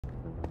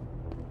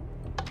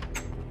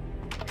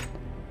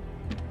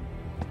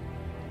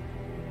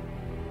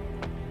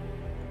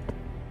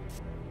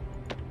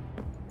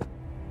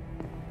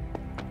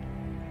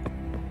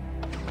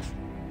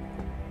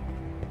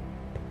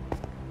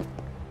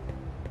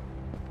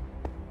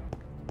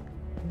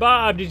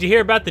Bob, did you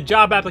hear about the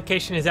job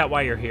application? Is that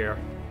why you're here?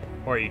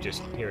 Or are you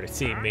just here to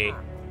see me?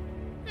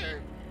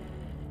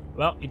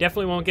 Well, you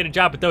definitely won't get a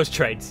job with those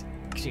trades.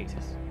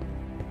 Jesus.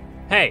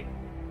 Hey,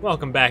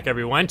 welcome back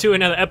everyone to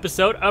another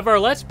episode of our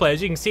Let's Play.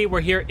 As you can see,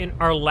 we're here in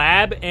our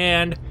lab,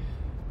 and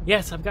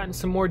yes, I've gotten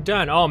some more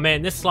done. Oh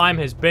man, this slime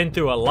has been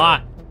through a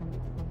lot.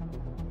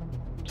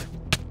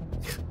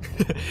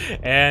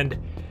 And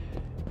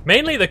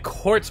mainly the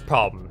quartz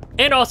problem.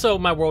 And also,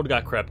 my world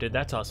got corrupted.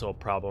 That's also a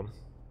problem.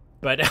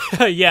 But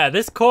yeah,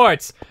 this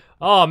quartz.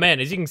 Oh man,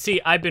 as you can see,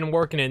 I've been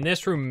working in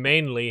this room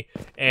mainly,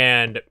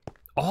 and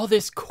all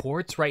this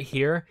quartz right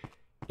here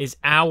is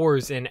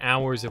hours and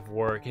hours of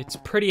work. It's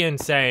pretty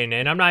insane,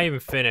 and I'm not even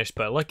finished,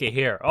 but look at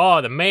here.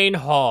 Oh, the main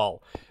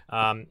hall.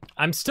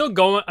 I'm still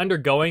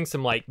undergoing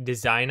some like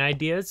design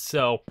ideas,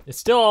 so it's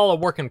still all a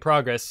work in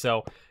progress.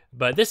 So,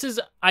 but this is,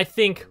 I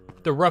think,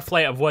 the rough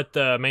layout of what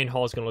the main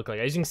hall is going to look like.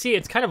 As you can see,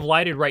 it's kind of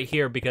lighted right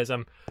here because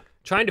I'm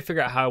trying to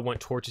figure out how I want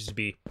torches to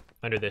be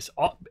under this.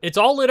 It's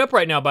all lit up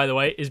right now, by the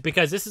way, is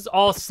because this is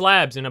all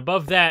slabs, and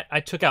above that, I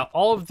took out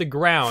all of the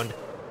ground.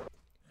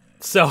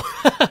 So,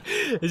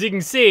 as you can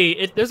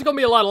see, there's going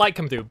to be a lot of light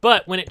come through,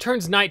 but when it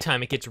turns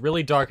nighttime, it gets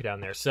really dark down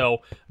there. So,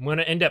 I'm going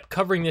to end up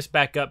covering this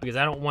back up because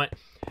I don't want,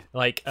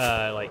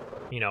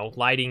 you know,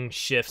 lighting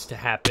shifts to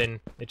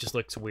happen. It just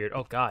looks weird.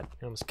 Oh, God,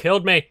 it almost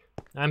killed me.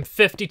 I'm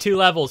 52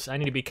 levels. I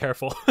need to be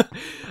careful.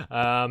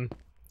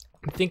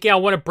 I'm thinking I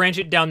want to branch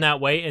it down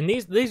that way, and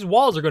these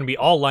walls are going to be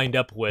all lined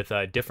up with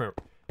different,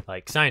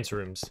 like, science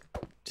rooms.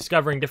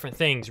 Discovering different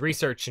things,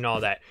 research and all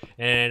that.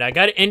 And I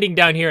got it ending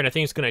down here, and I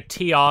think it's going to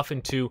tee off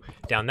into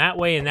down that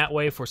way and that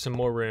way for some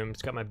more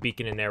rooms. Got my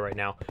beacon in there right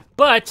now.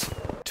 But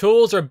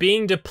tools are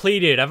being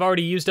depleted. I've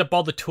already used up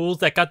all the tools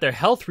that got their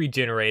health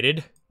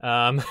regenerated,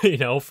 you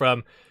know,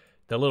 from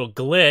the little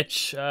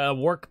glitch.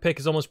 Work pick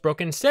is almost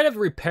broken. Instead of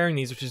repairing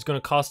these, which is going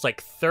to cost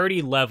like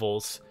 30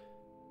 levels,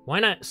 why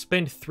not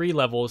spend 3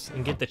 levels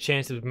and get the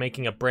chance of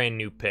making a brand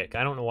new pick?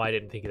 I don't know why I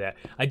didn't think of that.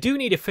 I do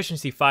need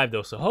efficiency 5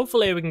 though, so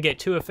hopefully we can get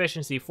 2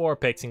 efficiency 4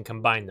 picks and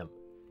combine them.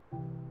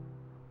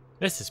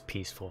 This is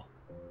peaceful.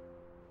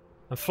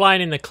 I'm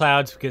flying in the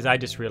clouds because I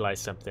just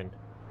realized something.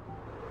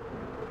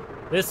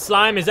 This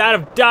slime is out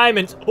of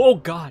diamonds. Oh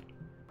God.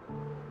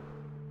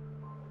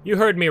 You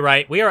heard me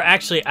right. We are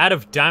actually out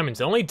of diamonds.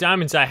 The only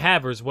diamonds I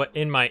have is what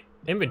in my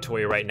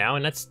inventory right now,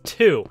 and that's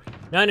 2.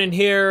 None in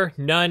here,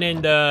 none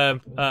in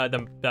the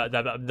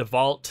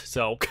vault.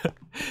 So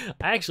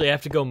I actually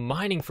have to go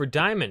mining for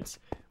diamonds,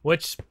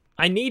 which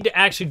I need to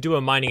actually do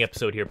a mining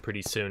episode here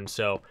pretty soon.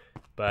 So,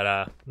 but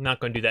I'm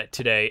not going to do that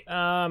today.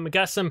 I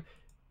got some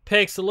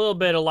picks, a little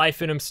bit of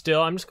life in them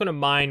still. I'm just going to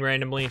mine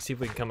randomly and see if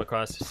we can come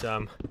across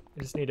some.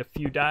 I just need a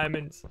few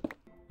diamonds.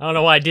 I don't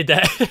know why I did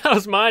that. I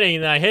was mining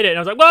and then I hit it and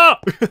I was like, whoa!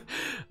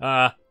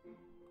 But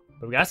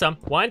we got some.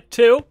 1,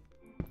 2,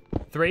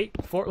 3,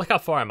 4. Look how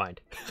far I mined.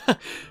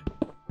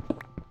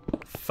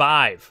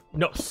 5.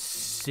 No,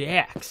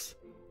 6.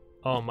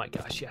 Oh my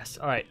gosh, yes.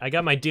 All right, I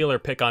got my dealer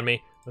pick on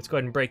me. Let's go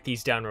ahead and break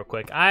these down real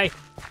quick. I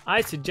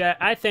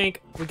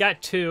think we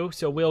got 2,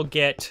 so we'll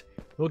get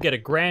a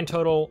grand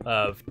total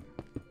of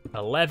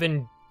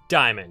 11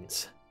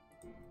 diamonds.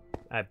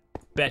 I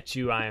bet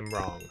you I am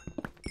wrong.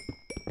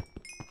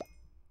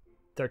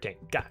 13.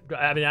 God,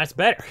 I mean, that's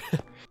better.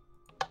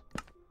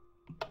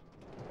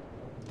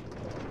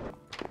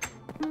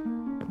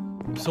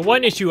 So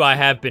one issue I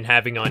have been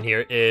having on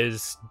here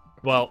is,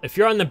 well, if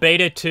you're on the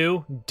beta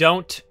too,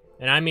 don't,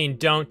 and I mean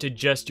don't,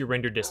 adjust your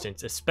render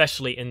distance,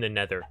 especially in the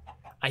nether.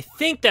 I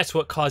think that's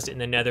what caused it in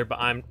the nether, but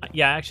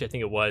yeah, actually I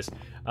think it was.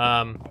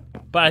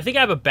 But I think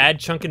I have a bad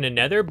chunk in the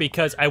nether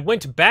because I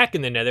went back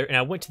in the nether and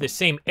I went to the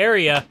same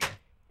area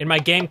and my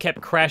game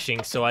kept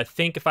crashing, so I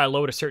think if I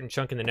load a certain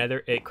chunk in the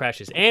nether, it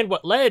crashes. And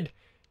what led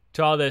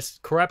to all this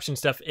corruption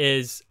stuff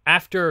is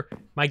after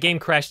my game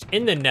crashed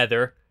in the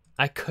nether,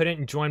 I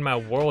couldn't join my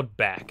world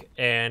back,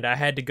 and I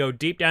had to go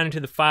deep down into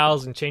the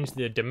files and change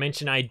the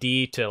dimension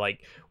ID to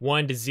like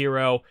 1 to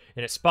 0,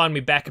 and it spawned me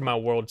back in my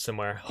world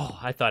somewhere. Oh,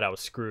 I thought I was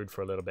screwed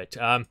for a little bit.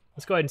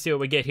 Let's go ahead and see what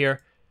we get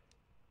here.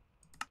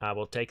 I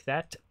will take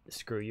that.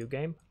 Screw you,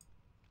 game.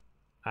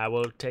 I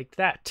will take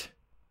that.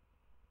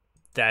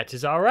 That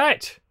is all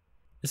right.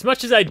 As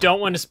much as I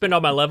don't want to spend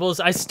all my levels,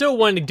 I still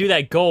want to do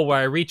that goal where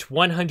I reach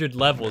 100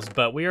 levels,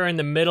 but we are in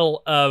the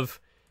middle of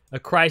a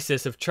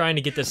crisis of trying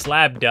to get this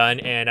lab done,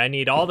 and I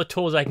need all the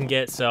tools I can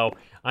get, so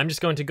I'm just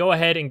going to go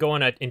ahead and go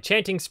on an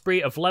enchanting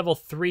spree of level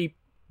 3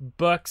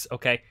 books.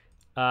 Okay,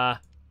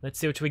 let's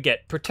see what we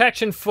get.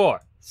 Protection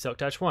 4, Silk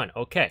Touch 1,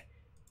 okay.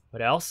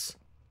 What else?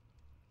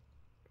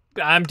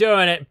 I'm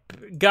doing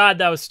it. God,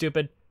 that was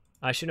stupid.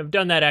 I shouldn't have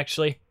done that,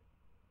 actually.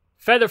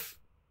 Feather,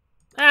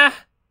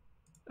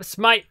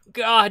 Smite,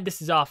 God,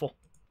 this is awful.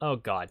 Oh,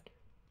 God.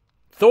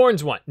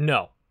 Thorns 1,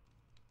 no.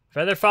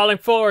 Feather Falling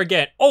 4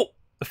 again. Oh!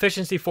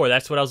 Efficiency 4,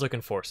 that's what I was looking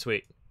for.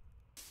 Sweet.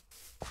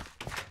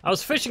 I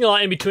was fishing a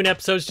lot in between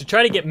episodes to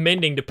try to get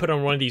mending to put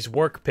on one of these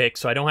work picks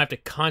so I don't have to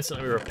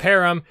constantly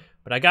repair them,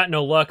 but I got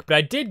no luck. But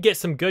I did get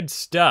some good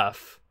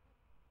stuff.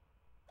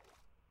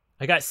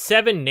 I got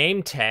 7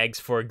 name tags,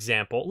 for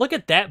example. Look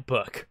at that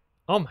book.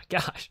 Oh my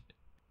gosh.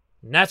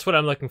 And that's what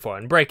I'm looking for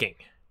in braking.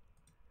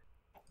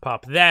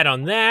 Pop that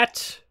on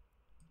that.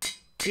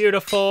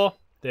 Beautiful.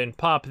 Then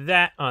pop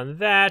that on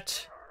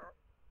that.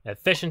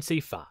 Efficiency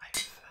 5.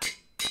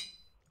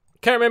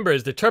 Can't remember,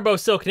 is the Turbo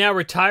Silk now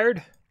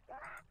retired?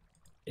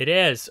 It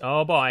is.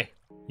 Oh boy.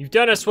 You've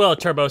done us well,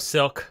 Turbo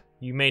Silk.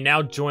 You may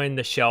now join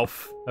the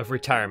shelf of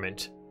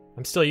retirement.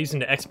 I'm still using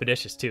the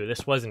Expeditious too.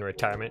 This wasn't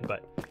retirement,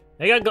 but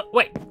I gotta go.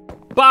 Wait,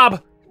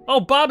 Bob! Oh,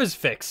 Bob is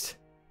fixed.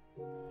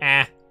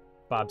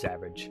 Bob's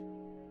average.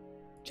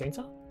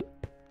 Chainsaw?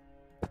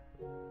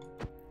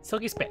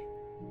 Silky Spade.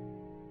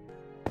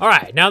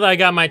 Alright, now that I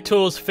got my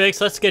tools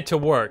fixed, let's get to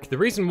work. The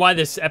reason why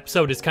this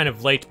episode is kind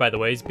of late, by the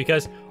way, is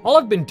because all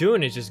I've been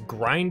doing is just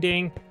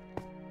grinding.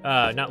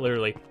 Not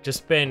literally.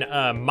 Just been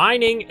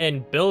mining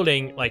and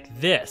building like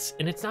this.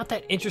 And it's not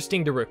that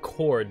interesting to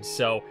record,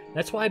 so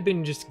that's why I've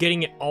been just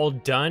getting it all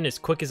done as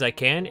quick as I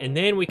can. And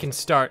then we can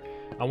start,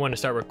 I want to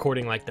start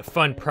recording like the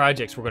fun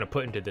projects we're going to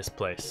put into this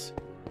place.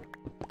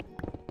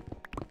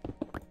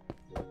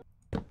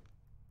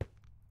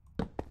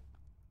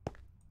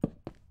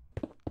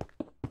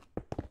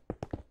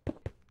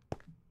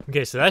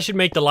 Okay, so that should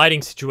make the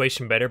lighting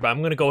situation better, but I'm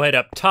going to go ahead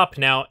up top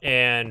now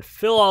and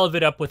fill all of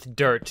it up with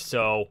dirt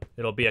so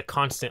it'll be a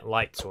constant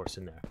light source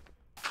in there.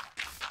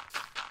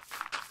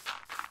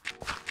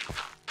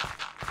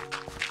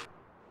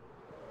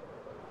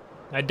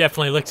 That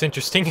definitely looks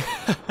interesting.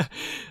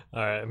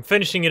 Alright, I'm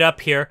finishing it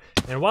up here,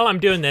 and while I'm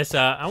doing this,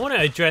 I want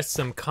to address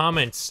some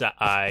comments that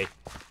I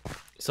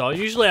saw.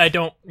 Usually I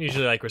don't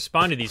like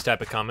respond to these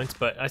type of comments,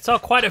 but I saw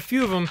quite a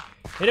few of them,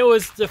 and it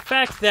was the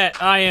fact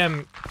that I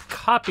am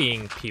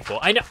copying people.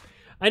 I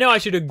know I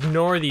should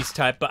ignore these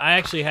type, but I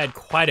actually had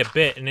quite a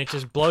bit, and it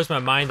just blows my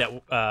mind that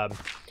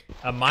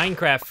a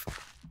Minecraft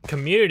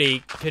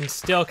community can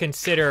still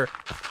consider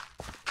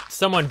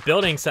someone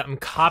building something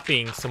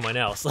copying someone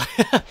else.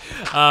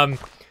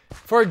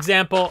 For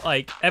example,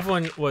 like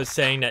everyone was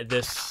saying that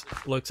this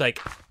looks like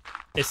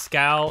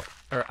Iscal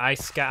or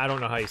Iscal, I don't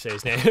know how you say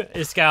his name,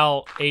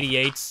 Iscal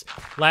 88's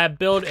lab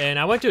build, and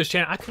I went to his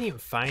channel. I couldn't even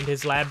find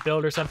his lab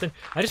build or something.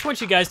 I just want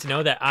you guys to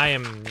know that I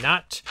am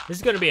not, this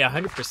is going to be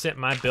 100%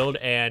 my build,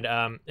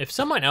 and if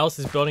someone else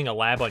is building a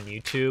lab on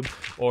YouTube,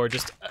 or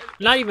just,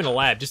 not even a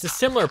lab, just a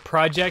similar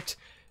project,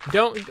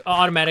 don't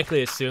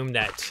automatically assume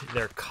that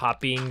they're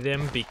copying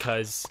them,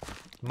 because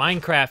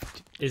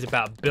Minecraft is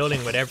about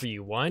building whatever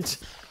you want,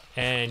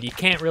 and you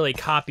can't really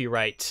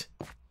copyright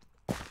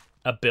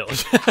a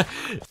build.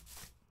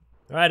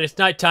 Alright, it's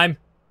nighttime.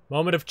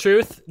 Moment of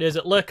truth. Does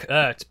it look?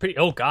 It's pretty,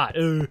 oh god.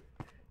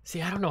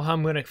 See, I don't know how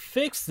I'm gonna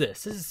fix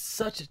this. This is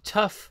such a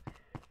tough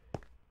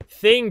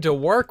thing to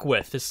work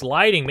with, this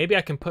lighting. Maybe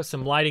I can put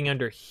some lighting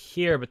under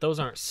here, but those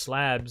aren't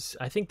slabs.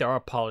 I think there are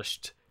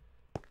polished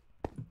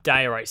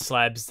diorite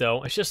slabs,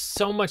 though. It's just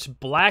so much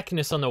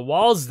blackness on the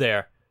walls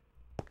there.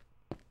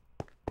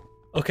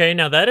 Okay,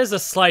 now that is a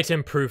slight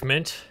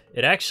improvement.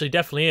 It actually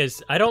definitely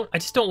is. I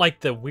just don't like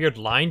the weird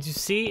lines you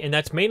see, and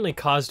that's mainly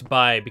caused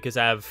by, because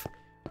I have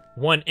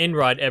one end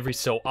rod every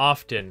so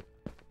often.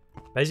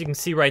 As you can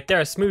see right there,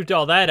 I smoothed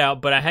all that out,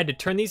 but I had to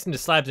turn these into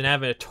slabs and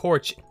have a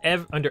torch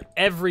under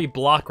every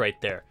block right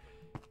there.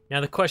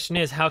 Now the question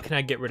is, how can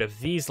I get rid of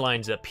these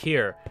lines up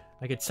here?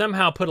 I could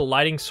somehow put a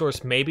lighting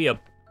source maybe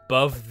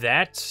above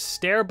that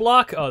stair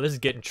block. Oh, this is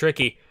getting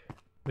tricky,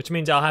 which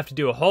means I'll have to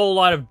do a whole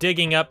lot of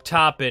digging up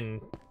top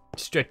and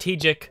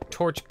strategic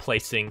torch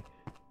placing.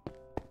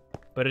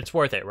 But it's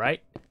worth it,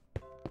 right?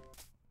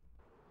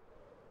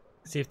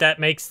 See if that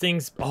makes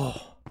things...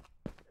 Oh.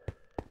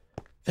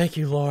 Thank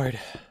you, Lord.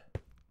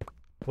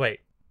 Wait.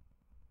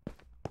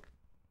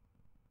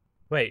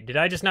 Wait, did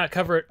I just not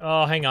cover it?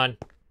 Oh, hang on.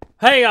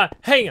 Hang on!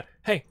 Hang on!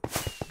 Hey!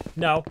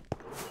 No.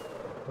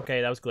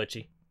 Okay, that was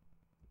glitchy.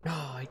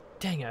 Oh,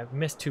 dang it, I've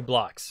missed 2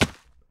 blocks.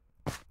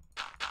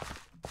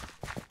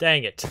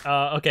 Dang it.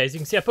 Okay, as you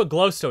can see, I put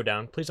glowstone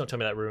down. Please don't tell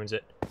me that ruins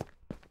it.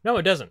 No,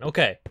 it doesn't.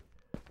 Okay.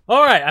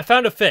 Alright, I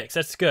found a fix.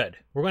 That's good.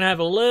 We're going to have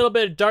a little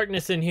bit of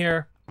darkness in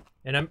here.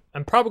 And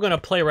I'm probably going to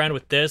play around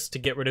with this to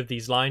get rid of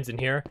these lines in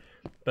here.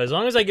 But as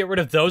long as I get rid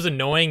of those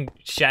annoying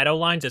shadow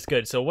lines, that's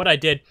good. So what I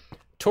did,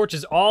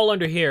 torches all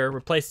under here,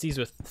 replace these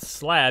with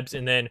slabs,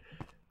 and then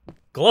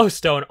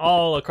glowstone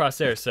all across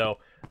there. So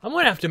I'm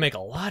going to have to make a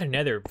lot of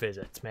nether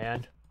visits,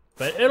 man.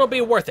 But it'll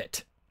be worth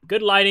it.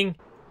 Good lighting.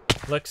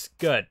 Looks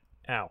good.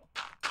 Ow.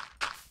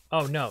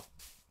 Oh, no.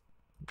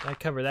 Did I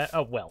cover that?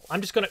 Oh, well.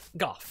 I'm just gonna...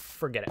 Oh,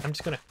 forget it. I'm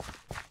just gonna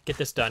get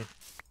this done.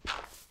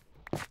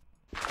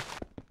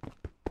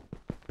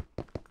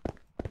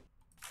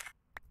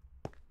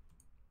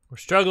 We're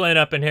struggling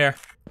up in here.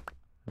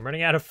 I'm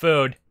running out of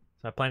food.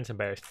 So I planted some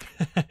berries.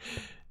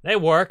 They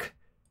work.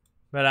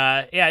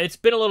 But, yeah, it's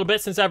been a little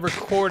bit since I've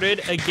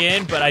recorded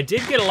again, but I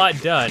did get a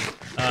lot done.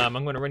 I'm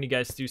gonna run you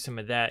guys through some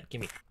of that.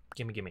 Gimme.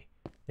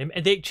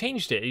 They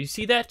changed it. You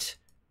see that?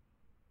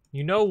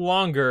 You no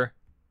longer...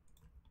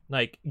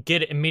 like,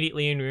 get it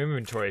immediately in your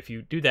inventory. If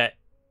you do that,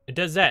 it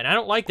does that. And I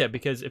don't like that,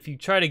 because if you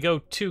try to go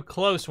too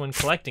close when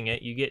collecting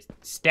it, you get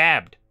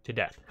stabbed to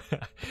death.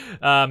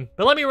 But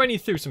let me run you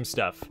through some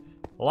stuff.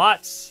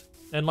 Lots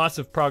and lots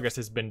of progress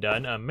has been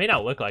done. May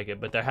not look like it,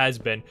 but there has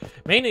been.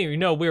 Mainly, you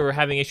know, we were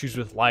having issues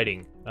with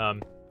lighting.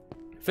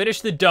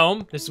 Finished the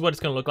dome. This is what it's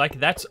going to look like.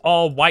 That's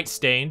all white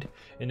stained.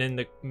 And then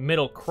the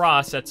middle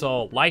cross, that's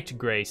all light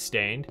gray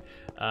stained.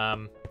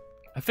 I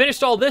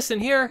finished all this in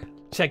here.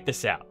 Check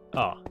this out.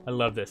 Oh, I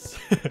love this.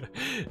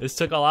 This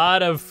took a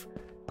lot of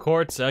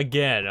quartz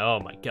again. Oh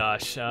my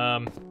gosh.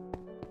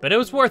 But it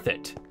was worth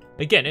it.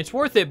 Again, it's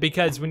worth it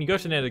because when you go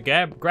to the nether,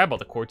 grab all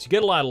the quartz, you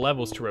get a lot of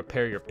levels to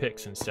repair your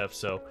picks and stuff.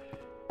 So,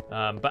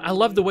 but I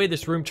love the way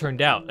this room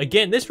turned out.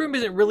 Again, this room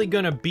isn't really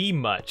going to be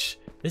much.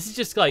 This is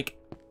just like,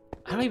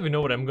 I don't even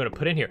know what I'm going to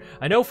put in here.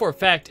 I know for a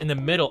fact in the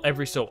middle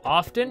every so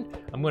often,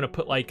 I'm going to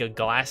put like a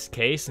glass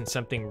case and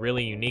something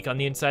really unique on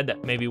the inside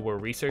that maybe we're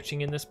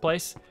researching in this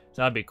place.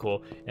 So that'd be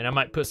cool. And I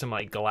might put some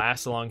like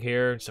glass along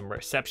here, some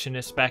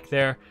receptionists back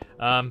there.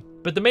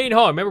 But the main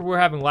hall, remember we're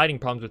having lighting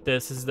problems with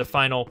this. This is the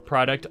final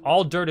product.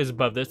 All dirt is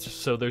above this,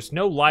 so there's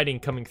no lighting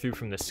coming through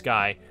from the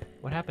sky.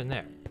 What happened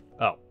there?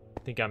 Oh, I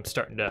think I'm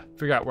starting to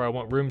figure out where I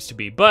want rooms to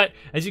be. But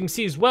as you can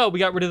see as well, we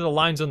got rid of the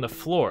lines on the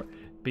floor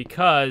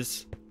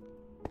because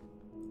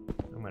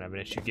I'm gonna have an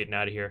issue getting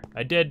out of here.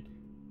 I did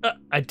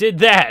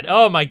that.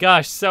 Oh my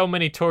gosh, so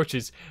many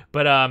torches.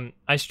 But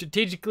I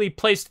strategically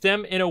placed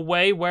them in a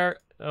way where,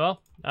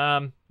 well,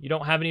 you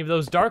don't have any of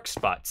those dark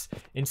spots.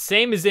 And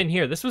same as in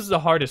here. This was the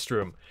hardest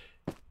room.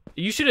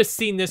 You should have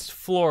seen this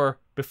floor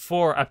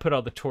before I put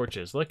all the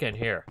torches. Look in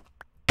here.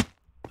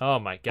 Oh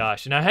my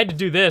gosh. And I had to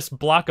do this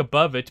block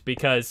above it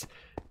because,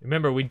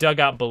 remember, we dug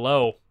out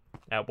below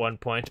at one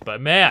point.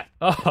 But man,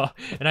 oh,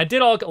 and I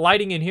did all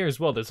lighting in here as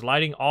well. There's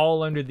lighting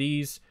all under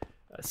these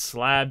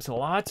slabs.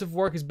 Lots of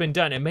work has been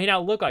done. It may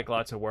not look like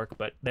lots of work,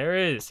 but there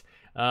is.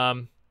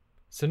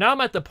 So now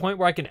I'm at the point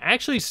where I can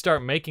actually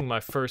start making my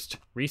first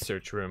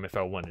research room if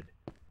I wanted.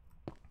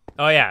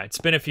 Oh yeah, it's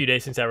been a few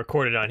days since I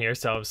recorded on here,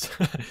 so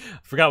I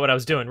forgot what I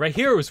was doing. Right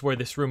here was where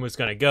this room was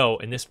going to go,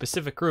 and this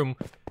specific room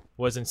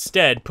was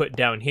instead put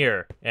down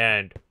here.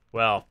 And,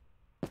 well,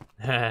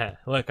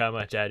 look how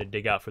much I had to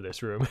dig out for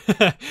this room.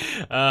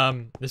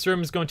 This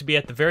room is going to be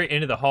at the very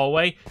end of the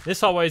hallway.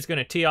 This hallway is going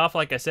to tee off,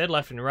 like I said,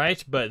 left and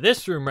right. But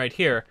this room right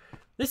here,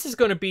 this is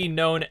going to be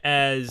known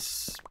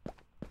as...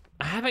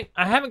 I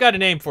haven't got a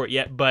name for it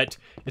yet, but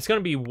it's going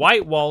to be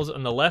white walls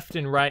on the left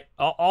and right,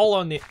 all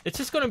on the... It's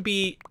just going to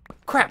be...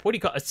 Crap, what do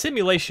you call it? A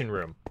simulation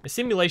room. A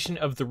simulation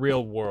of the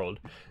real world.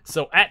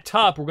 So at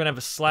top, we're going to have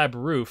a slab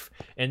roof,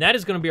 and that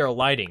is going to be our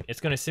lighting.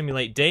 It's going to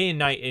simulate day and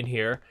night in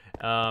here.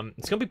 It's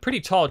going to be pretty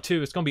tall,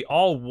 too. It's going to be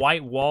all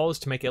white walls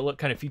to make it look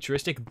kind of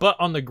futuristic, but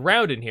on the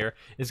ground in here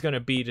is going to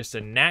be just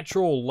a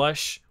natural,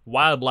 lush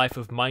wildlife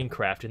of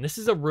Minecraft. And this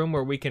is a room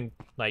where we can,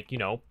 like, you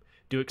know,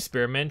 do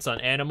experiments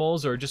on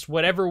animals or just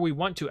whatever we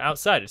want to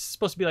outside. It's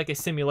supposed to be like a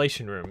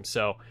simulation room,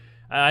 so...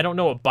 I don't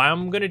know what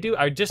biome I'm going to do.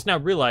 I just now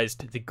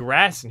realized the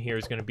grass in here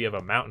is going to be of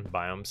a mountain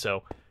biome,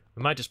 so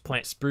we might just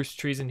plant spruce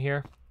trees in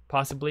here,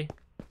 possibly.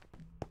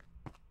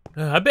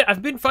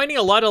 I've been finding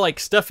a lot of like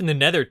stuff in the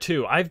nether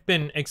too. I've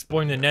been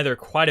exploring the nether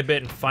quite a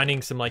bit and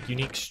finding some like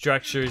unique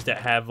structures that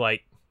have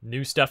like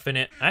new stuff in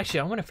it.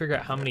 Actually, I want to figure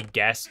out how many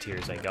gas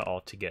tiers I got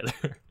all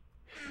together.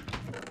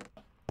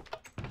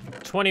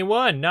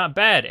 21, not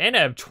bad. And I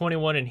have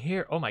 21 in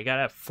here. Oh my god,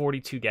 I have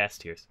 42 gas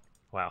tiers.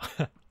 Wow.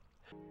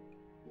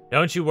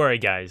 Don't you worry,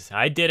 guys.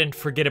 I didn't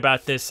forget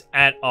about this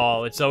at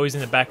all. It's always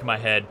in the back of my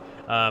head.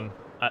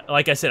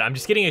 Like I said, I'm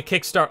just getting a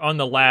kickstart on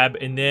the lab,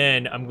 and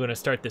then I'm going to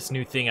start this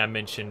new thing I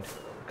mentioned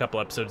a couple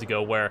episodes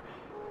ago where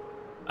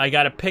I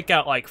got to pick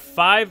out like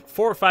 4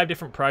 or 5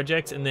 different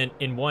projects, and then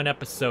in one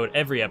episode,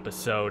 every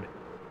episode,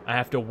 I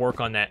have to work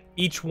on that.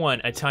 Each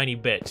one a tiny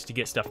bit to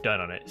get stuff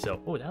done on it.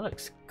 So, oh, that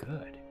looks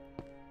good.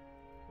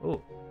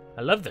 Oh,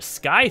 I love the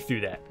sky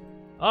through that.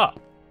 Oh.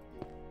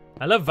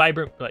 I love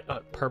vibrant, like,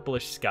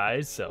 purplish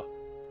skies, so...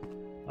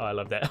 Oh, I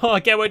love that. Oh, I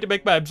can't wait to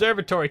make my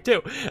observatory,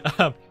 too.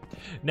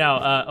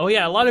 Now, oh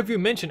yeah, a lot of you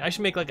mentioned I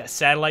should make, like, a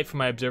satellite for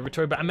my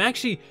observatory, but I'm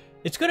actually...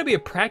 It's going to be a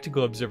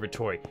practical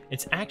observatory.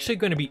 It's actually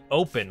going to be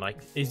open. Like,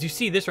 as you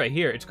see this right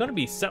here, it's going to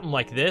be something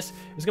like this.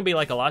 There's going to be,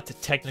 like, a lot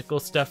of technical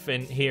stuff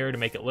in here to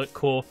make it look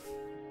cool.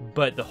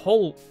 But the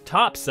whole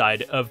top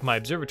side of my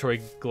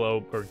observatory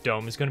globe or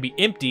dome is going to be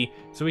empty,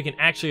 so we can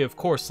actually, of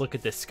course, look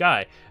at the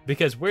sky.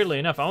 Because weirdly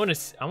enough, I want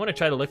to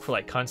try to look for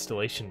like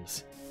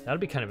constellations.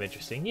 That'll be kind of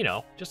interesting, you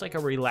know, just like a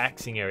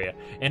relaxing area.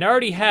 And I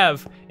already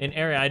have an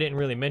area I didn't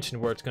really mention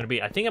where it's going to be.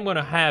 I think I'm going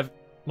to have,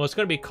 well, it's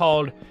going to be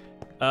called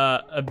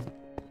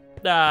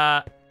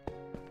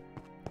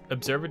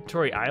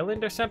Observatory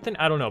Island or something.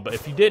 I don't know, but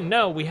if you didn't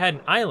know, we had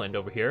an island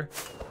over here.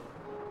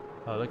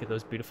 Oh, look at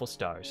those beautiful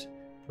stars.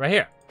 Right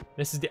here.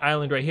 This is the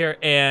island right here,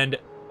 and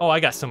oh, I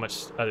got so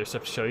much other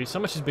stuff to show you. So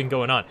much has been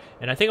going on,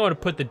 and I think I want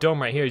to put the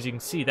dome right here. As you can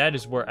see, that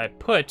is where I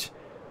put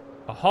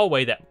a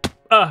hallway that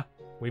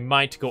we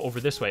might go over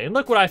this way. And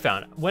look what I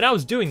found. When I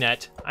was doing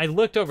that, I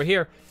looked over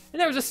here, and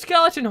there was a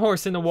skeleton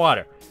horse in the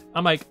water.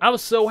 I'm like, I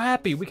was so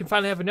happy. We can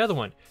finally have another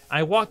one.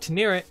 I walked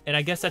near it, and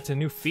I guess that's a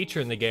new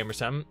feature in the game or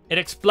something. It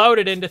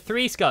exploded into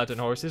 3 skeleton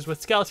horses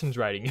with skeletons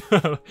riding.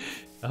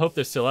 I hope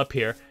they're still up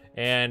here.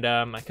 And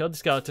I killed the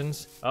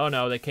skeletons. Oh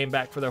no, they came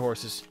back for their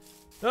horses.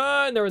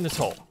 And they're in this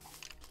hole.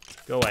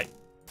 Go away.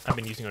 I've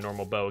been using a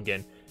normal bow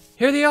again.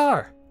 Here they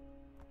are!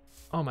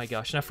 Oh my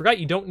gosh, and I forgot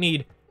you don't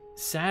need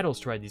saddles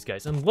to ride these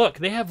guys. And look,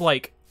 they have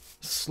like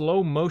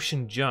slow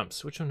motion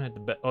jumps. Which one had the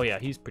best? Oh yeah,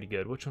 he's pretty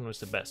good. Which one was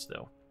the best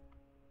though?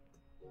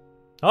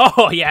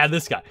 Oh yeah,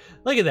 this guy.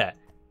 Look at that.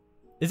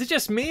 Is it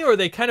just me or are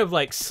they kind of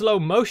like slow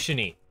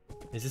motion-y?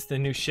 Is this the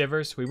new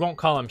Shivers? We won't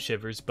call them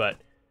Shivers, but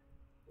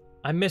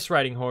I miss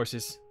riding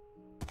horses.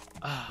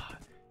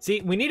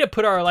 See, we need to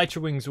put our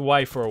Elytra Wings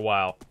away for a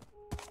while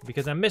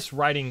because I miss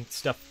riding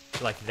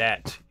stuff like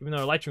that. Even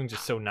though Elytra Wings are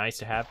so nice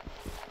to have.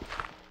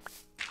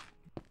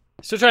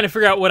 Still trying to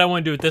figure out what I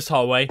want to do with this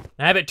hallway.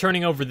 I have it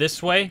turning over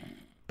this way,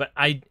 but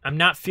I'm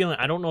not feeling,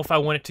 I don't know if I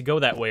want it to go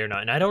that way or not.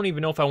 And I don't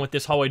even know if I want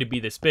this hallway to be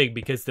this big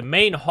because the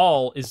main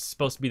hall is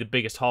supposed to be the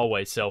biggest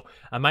hallway. So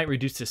I might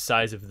reduce the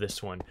size of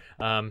this one.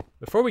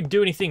 Before we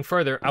do anything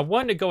further, I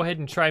wanted to go ahead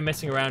and try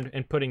messing around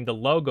and putting the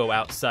logo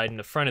outside in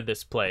the front of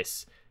this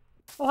place.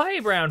 Oh, hey,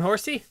 brown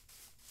horsey.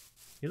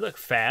 You look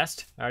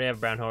fast. I already have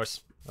a brown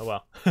horse. Oh,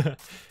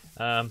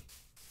 well.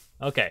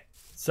 Okay.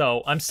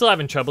 So, I'm still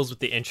having troubles with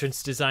the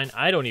entrance design.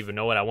 I don't even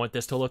know what I want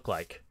this to look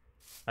like.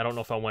 I don't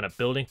know if I want a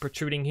building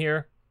protruding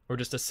here or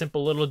just a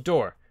simple little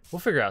door. We'll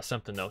figure out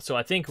something, though. So,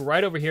 I think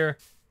right over here,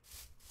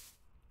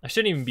 I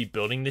shouldn't even be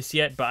building this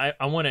yet, but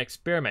I want to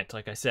experiment,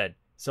 like I said.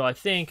 So, I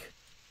think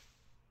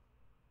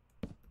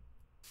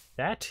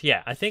that,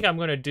 yeah, I think I'm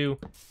going to do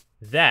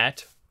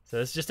that. So,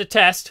 it's just a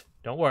test.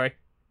 Don't worry.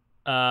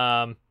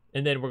 And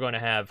then we're going to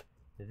have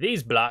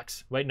these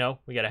blocks. Wait, no,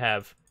 we got to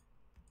have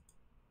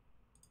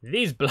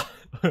these blocks.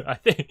 I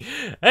think,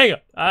 hang on.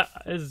 All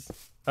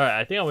right,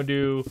 I think I want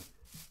to do,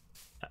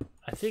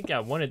 I think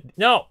I wanted,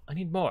 no, I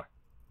need more.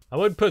 I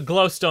would put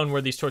glowstone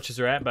where these torches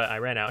are at, but I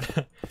ran out.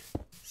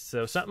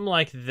 So something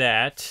like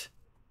that.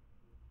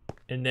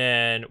 And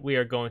then we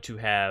are going to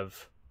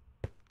have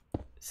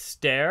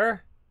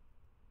stair.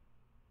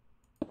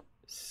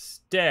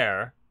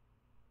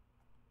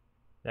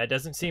 That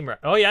doesn't seem right.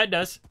 Oh, yeah, it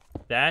does.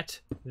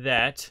 That.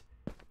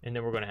 And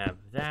then we're going to have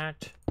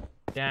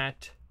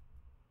that.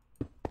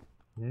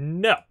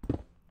 No.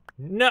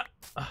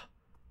 Oh,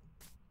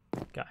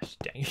 gosh,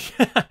 dang.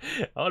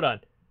 Hold on.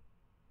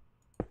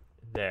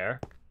 There.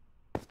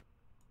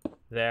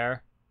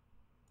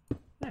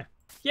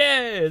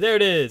 Yay, there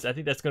it is. I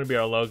think that's going to be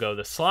our logo.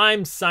 The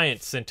Slime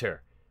Science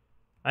Center.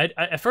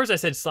 At first I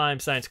said Slime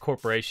Science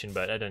Corporation,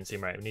 but that doesn't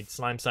seem right. We need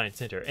Slime Science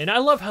Center. And I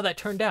love how that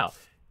turned out.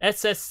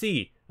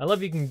 SSC. I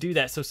love you can do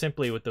that so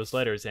simply with those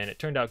letters, and it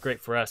turned out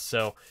great for us.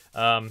 So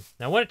I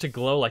want it to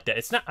glow like that.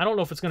 It's not. I don't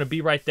know if it's going to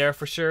be right there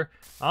for sure.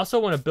 I also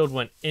want to build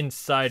one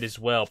inside as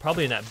well,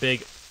 probably in that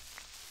big,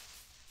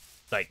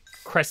 like,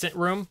 crescent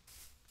room.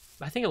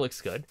 I think it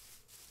looks good.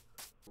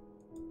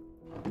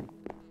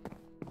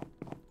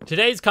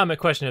 Today's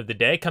comment question of the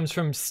day comes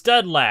from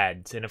Stud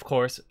Lads, and of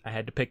course, I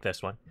had to pick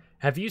this one.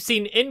 Have you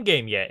seen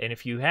Endgame yet? And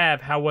if you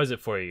have, how was it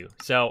for you?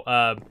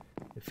 So,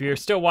 if you're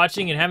still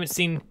watching and haven't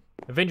seen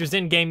Avengers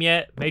Endgame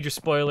yet, major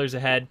spoilers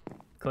ahead.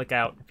 Click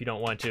out if you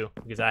don't want to,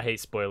 because I hate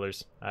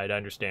spoilers. I'd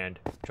understand.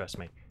 Trust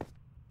me.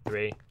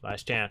 3,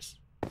 last chance.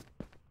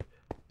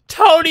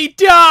 Tony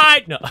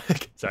died! No,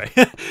 sorry.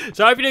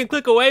 Sorry if you didn't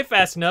click away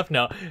fast enough.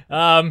 No.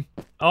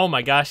 Oh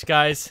my gosh,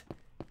 guys.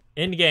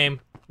 Endgame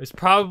was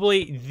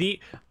probably the...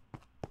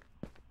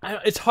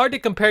 It's hard to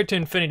compare to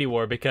Infinity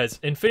War, because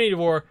Infinity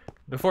War,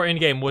 before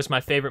Endgame, was my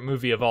favorite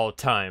movie of all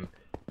time.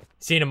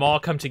 Seeing them all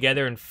come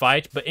together and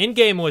fight, but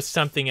Endgame was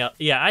something else.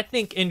 Yeah, I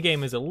think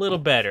Endgame is a little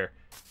better,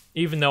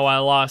 even though I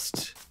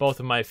lost both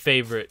of my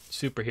favorite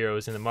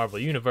superheroes in the Marvel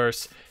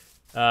Universe.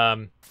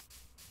 But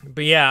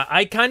yeah,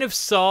 I kind of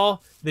saw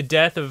the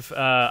death of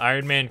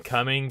Iron Man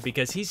coming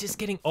because he's just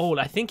getting old.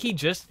 I think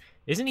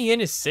isn't he in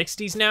his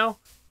 60s now?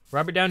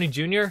 Robert Downey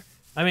Jr.?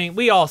 I mean,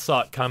 we all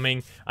saw it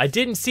coming. I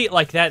didn't see it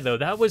like that, though.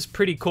 That was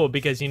pretty cool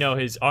because, you know,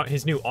 his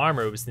new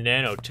armor was the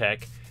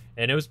nanotech.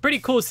 And it was pretty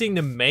cool seeing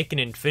them make an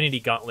Infinity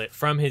Gauntlet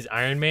from his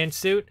Iron Man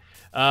suit.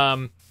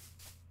 And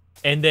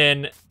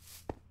then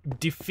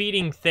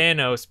defeating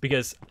Thanos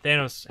because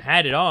Thanos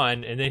had it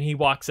on, and then he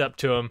walks up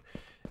to him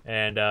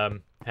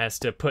and has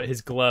to put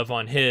his glove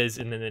on his,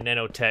 and then the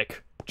nanotech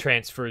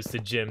transfers the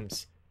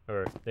gems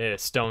or the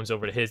stones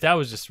over to his. That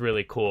was just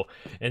really cool.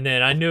 And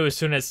then I knew as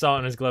soon as I saw it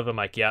on his glove, I'm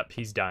like, yep,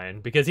 he's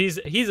dying because he's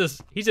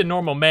a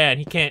normal man.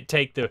 He can't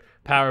take the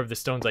power of the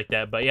stones like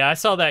that. But yeah, I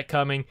saw that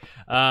coming.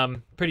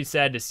 Pretty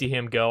sad to see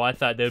him go. I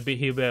thought he'd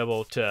be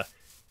able to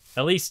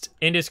at least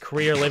end his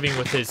career living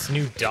with his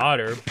new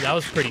daughter. That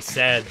was pretty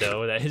sad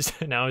though,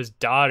 that now his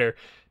daughter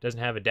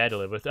doesn't have a dad to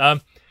live with.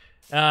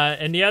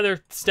 And the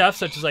other stuff,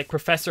 such as like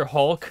Professor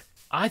Hulk,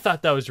 I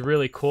thought that was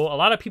really cool. A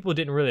lot of people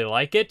didn't really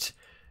like it.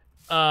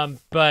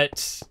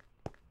 But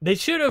they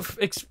should have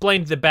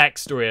explained the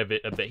backstory of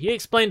it a bit. He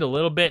explained a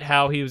little bit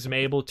how he was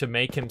able to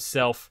make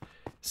himself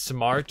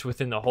smart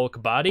within the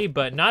Hulk body,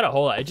 but not a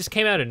whole lot. It just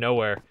came out of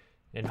nowhere.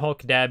 And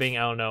Hulk dabbing,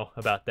 I don't know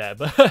about that.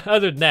 But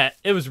other than that,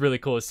 it was really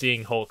cool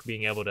seeing Hulk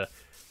being able to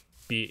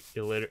be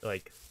illiterate,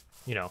 like,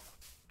 you know,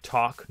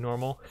 talk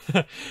normal.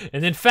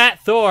 And then Fat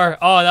Thor,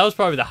 oh, that was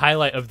probably the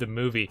highlight of the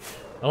movie.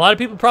 A lot of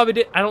people probably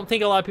did. I don't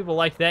think a lot of people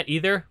liked that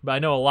either, but I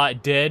know a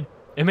lot did.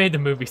 It made the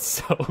movie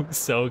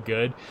so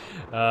good.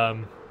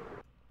 And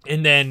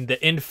then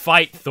the end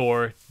fight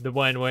Thor, the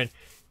one when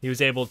he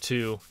was able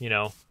to, you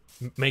know,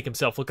 make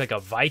himself look like a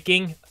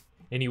Viking,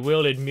 and he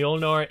wielded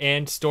Mjolnir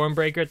and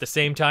Stormbreaker at the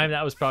same time.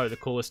 That was probably the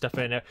coolest stuff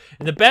in there.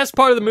 And the best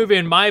part of the movie,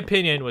 in my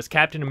opinion, was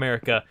Captain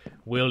America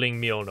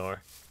wielding Mjolnir.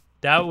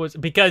 That was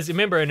because,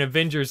 remember, in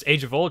Avengers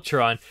Age of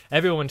Ultron,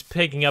 everyone's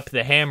picking up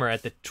the hammer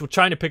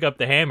trying to pick up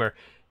the hammer,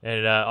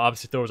 and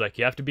obviously Thor was like,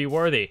 you have to be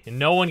worthy, and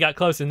no one got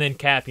close. And then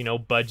Cap, you know,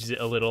 budges it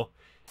a little,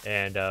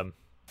 and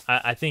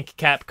I think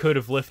Cap could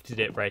have lifted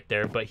it right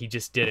there, but he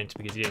just didn't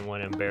because he didn't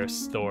want to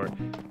embarrass Thor.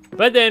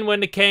 But then when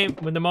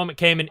the moment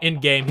came in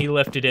Endgame, he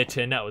lifted it,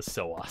 and that was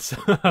so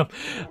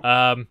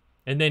awesome.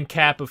 And then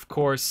Cap, of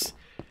course,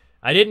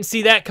 I didn't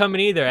see that coming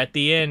either. At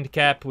the end,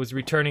 Cap was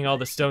returning all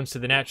the stones to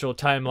the natural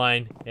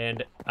timeline,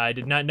 and I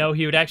did not know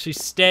he would actually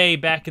stay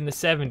back in the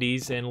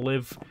 70s and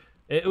live.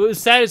 It was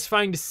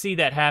satisfying to see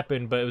that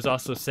happen, but it was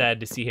also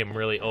sad to see him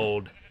really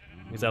old,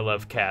 because I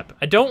love Cap.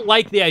 I don't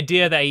like the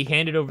idea that he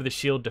handed over the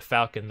shield to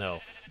Falcon, though.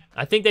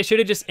 I think they should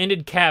have just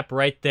ended Cap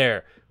right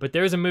there. But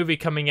there's a movie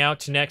coming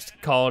out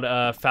next called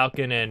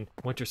Falcon and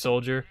Winter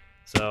Soldier,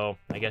 so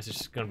I guess it's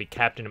just going to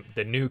be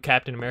the new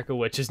Captain America,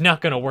 which is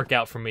not going to work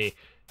out for me.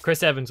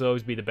 Chris Evans will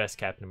always be the best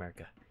Captain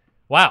America.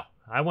 Wow,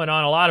 I went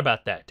on a lot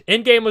about that.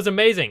 Endgame was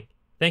amazing.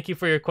 Thank you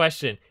for your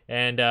question,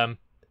 and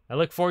I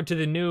look forward to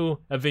the new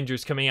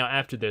Avengers coming out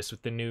after this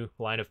with the new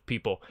line of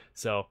people.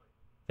 So,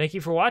 thank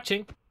you for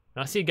watching.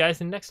 I'll see you guys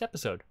in the next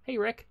episode. Hey,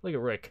 Rick. Look at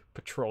Rick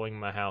patrolling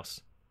my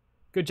house.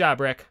 Good job,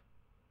 Rick.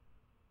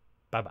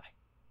 Bye-bye.